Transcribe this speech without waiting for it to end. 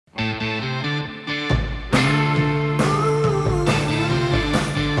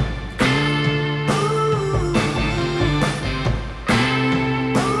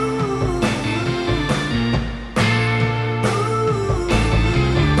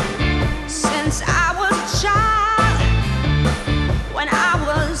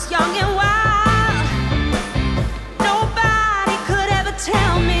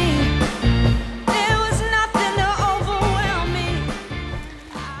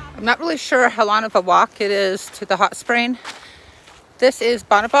I'm not really sure how long of a walk it is to the hot spring. This is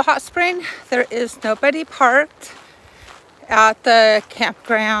Bonneville Hot Spring. There is nobody parked at the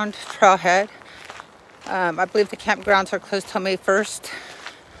campground trailhead. I believe the campgrounds are closed till May 1st.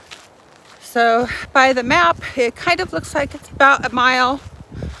 So by the map, it kind of looks like it's about a mile.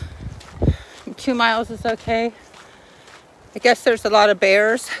 2 miles is okay. I guess there's a lot of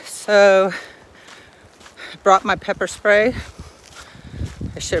bears, so I brought my pepper spray.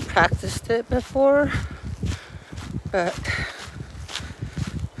 I should have practiced it before, but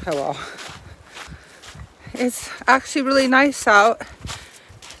oh well. It's actually really nice out.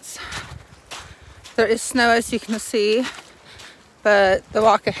 There is snow, as you can see, but the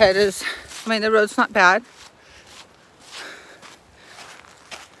walk ahead is, I mean, the road's not bad.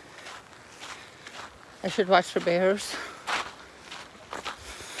 I should watch for bears.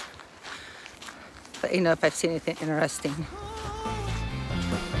 Let you know if I see anything interesting.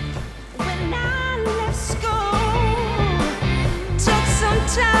 When I let go, took some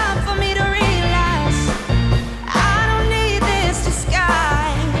time for me to realize I don't need this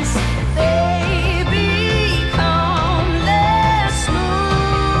disguise. Baby, come, let's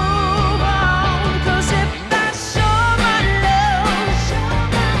move on. 'Cause if I show my love,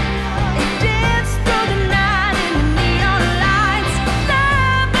 it dance through the night in the neon lights.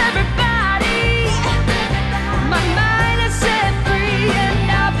 Love everybody. My mind is set free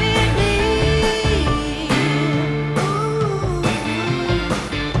and I believe.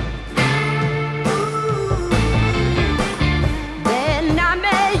 Then I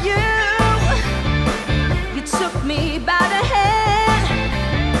met you. You took me by the hand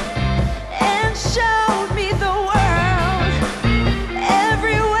and showed me the world.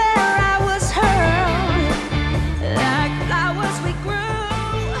 Everywhere I was hurled, like flowers we grew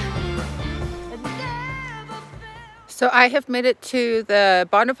and never felt. So I have made it to the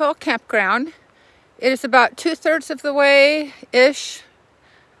Bonneville campground. It is about 2/3 of the way-ish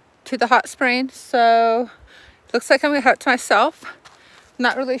to the hot spring. So it looks like I'm gonna have it to myself. I'm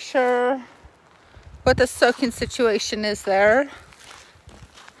not really sure what the soaking situation is there.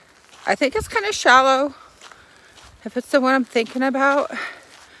 I think it's kind of shallow. If it's the one I'm thinking about,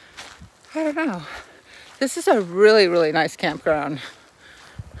 I don't know. This is a really, really nice campground.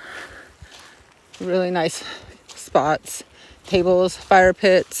 Really nice spots, tables, fire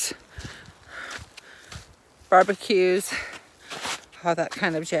pits, barbecues, all that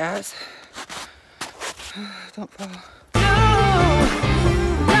kind of jazz. Don't fall.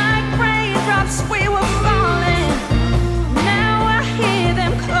 Like raindrops we were falling. Now I hear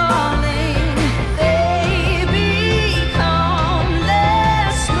them calling. Baby, come,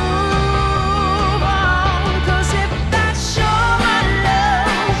 let's move on. 'Cause if I show my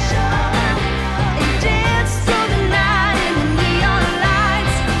love, it dance through the night in the neon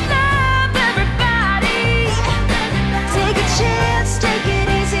lights. Love everybody. Take a chance, take it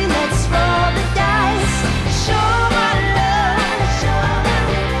easy, let's roll the dice. Show my love,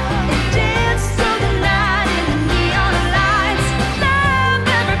 it dance through the night in the neon lights. Love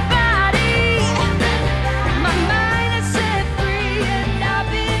everybody. My mind is set free and I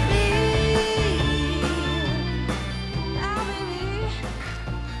believe.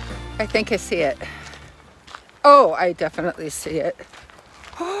 I think I see it. Oh, I definitely see it.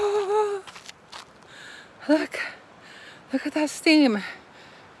 Oh, look at that steam.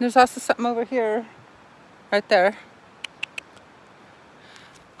 There's also something over here, right there.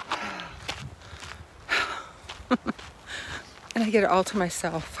 And I get it all to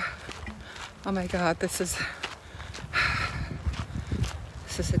myself. Oh my God, this is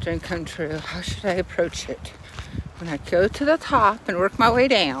a dream come true. How should I approach it? When I go to the top and work my way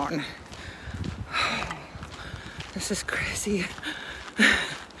down. This is crazy.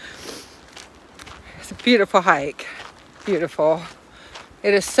 It's a beautiful hike. Beautiful.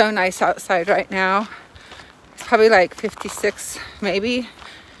 It is so nice outside right now. It's probably like 56 maybe.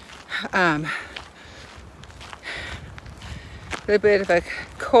 A little bit of a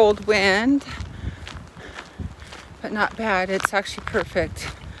cold wind, but not bad. It's actually perfect.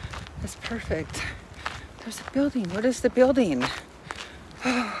 It's perfect. There's a building. What is the building?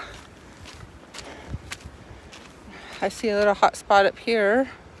 Oh. I see a little hot spot up here.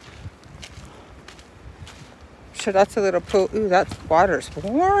 Sure, that's a little pool. Ooh, that water's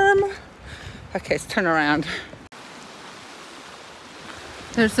warm. Okay, let's turn around.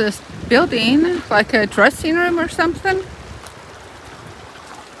 There's this building, like a dressing room or something.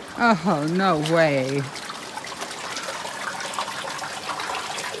 Oh, no way.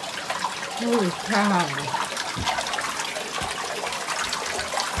 Holy cow.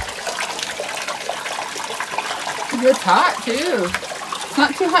 It's hot too. It's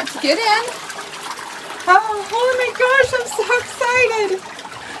not too hot to get in. Oh my gosh, I'm so excited.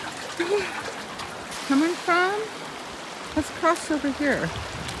 Coming from, let's cross over here.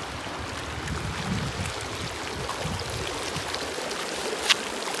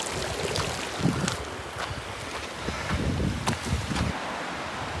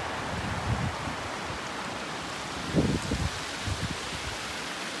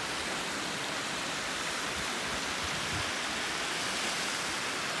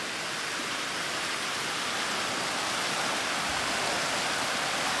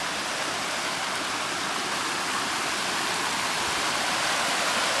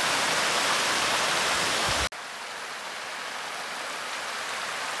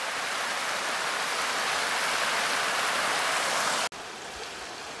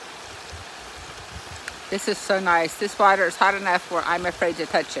 This is so nice. This water is hot enough where I'm afraid to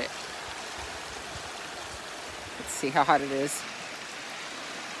touch it. Let's see how hot it is.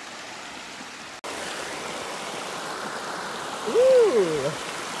 Ooh.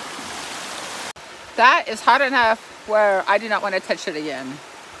 That is hot enough where I do not want to touch it again.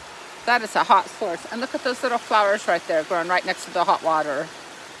 That is a hot source. And look at those little flowers right there growing right next to the hot water.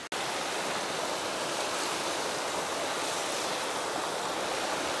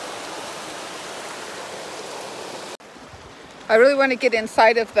 I really want to get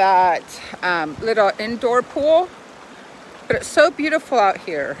inside of that little indoor pool, but it's so beautiful out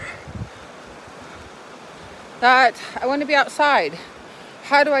here that I want to be outside.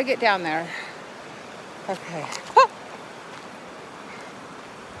 How do I get down there? Okay. Oh.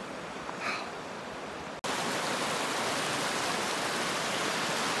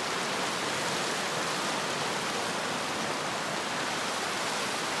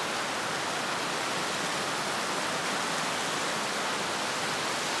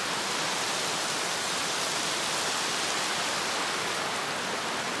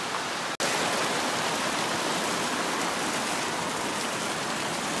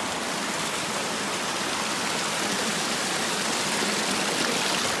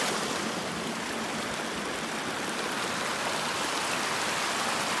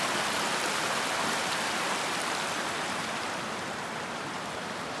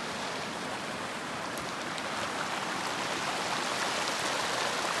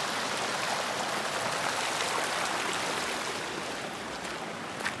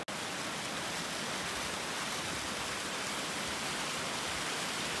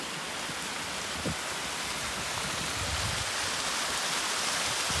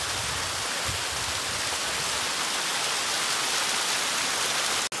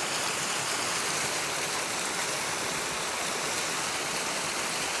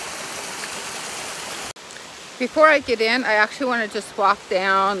 Before I get in, I actually want to just walk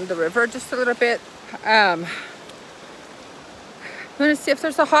down the river just a little bit. I want to see if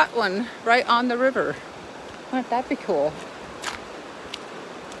there's a hot one right on the river. Wouldn't that be cool?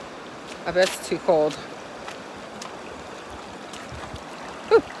 I bet it's too cold.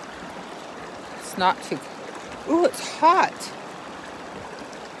 Ooh. It's not too, ooh, it's hot.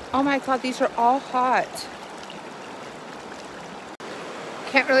 Oh my God, these are all hot.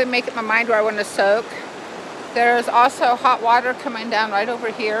 Can't really make up my mind where I want to soak. There's also hot water coming down right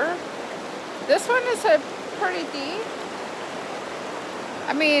over here. This one is a pretty deep.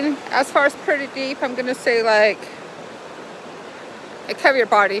 I mean, as far as pretty deep, I'm gonna say like, it cover your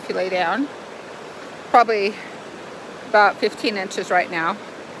body if you lay down. Probably about 15 inches right now.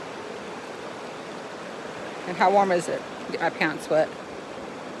 And how warm is it? Get my pants wet.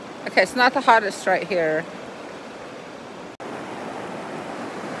 Okay, it's not the hottest right here.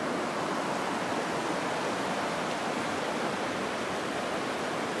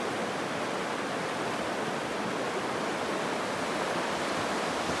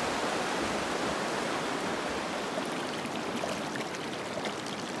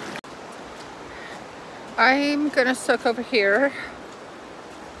 I'm gonna soak over here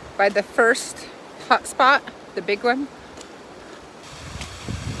by the first hot spot, the big one.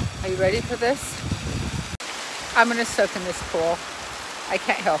 Are you ready for this? I'm gonna soak in this pool. I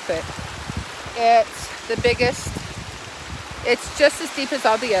can't help it. It's the biggest. It's just as deep as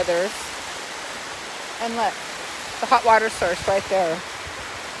all the others. And look, the hot water source right there.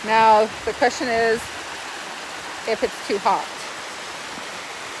 Now, the question is if it's too hot.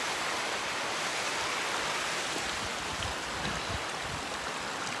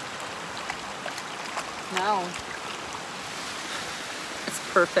 No. It's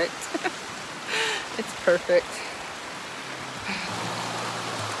perfect. It's perfect.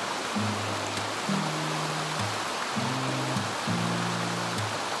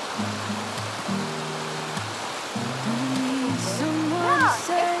 Someone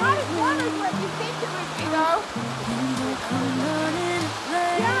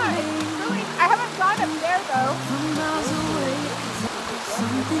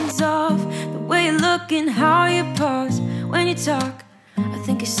look and how you pause when you talk. I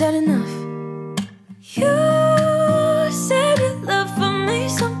think you said enough. You said you love for me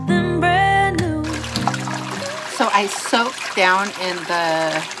something brand new. So I soaked down in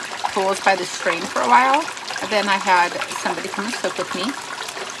the pools by the stream for a while. And then I had somebody come and soak with me.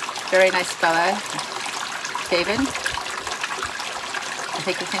 Very nice fella, David. I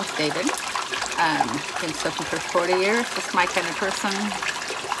think his name's David. Been soaking for 40 years. Just my kind of person.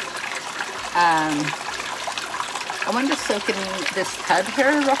 I wanted to soak in this tub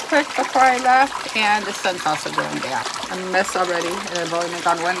here real quick before I left, and the sun's also going down. I'm a mess already, and I've only been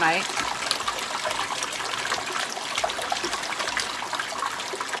gone one night.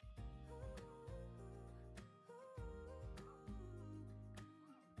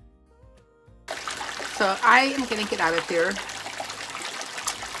 So I am going to get out of here. It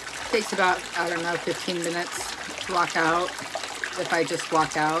takes about, I don't know, 15 minutes to walk out, if I just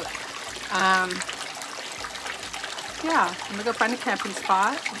walk out. Yeah, I'm gonna go find a camping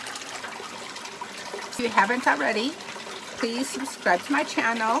spot. If you haven't already, please subscribe to my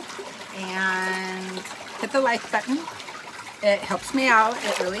channel and hit the like button. It helps me out,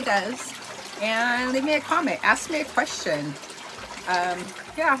 it really does. And leave me a comment, ask me a question.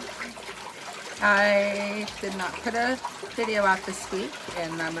 Yeah, I did not put a video out this week,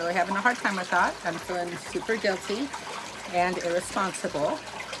 and I'm really having a hard time with that. I'm feeling super guilty and irresponsible,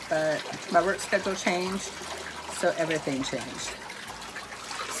 but my work schedule changed. So everything changed.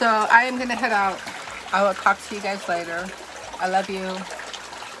 So I am gonna head out. I will talk to you guys later. I love you.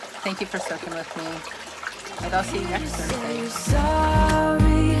 Thank you for soaking with me. And I'll see you next Thursday.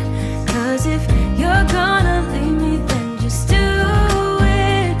 Sorry, 'cause if you're gonna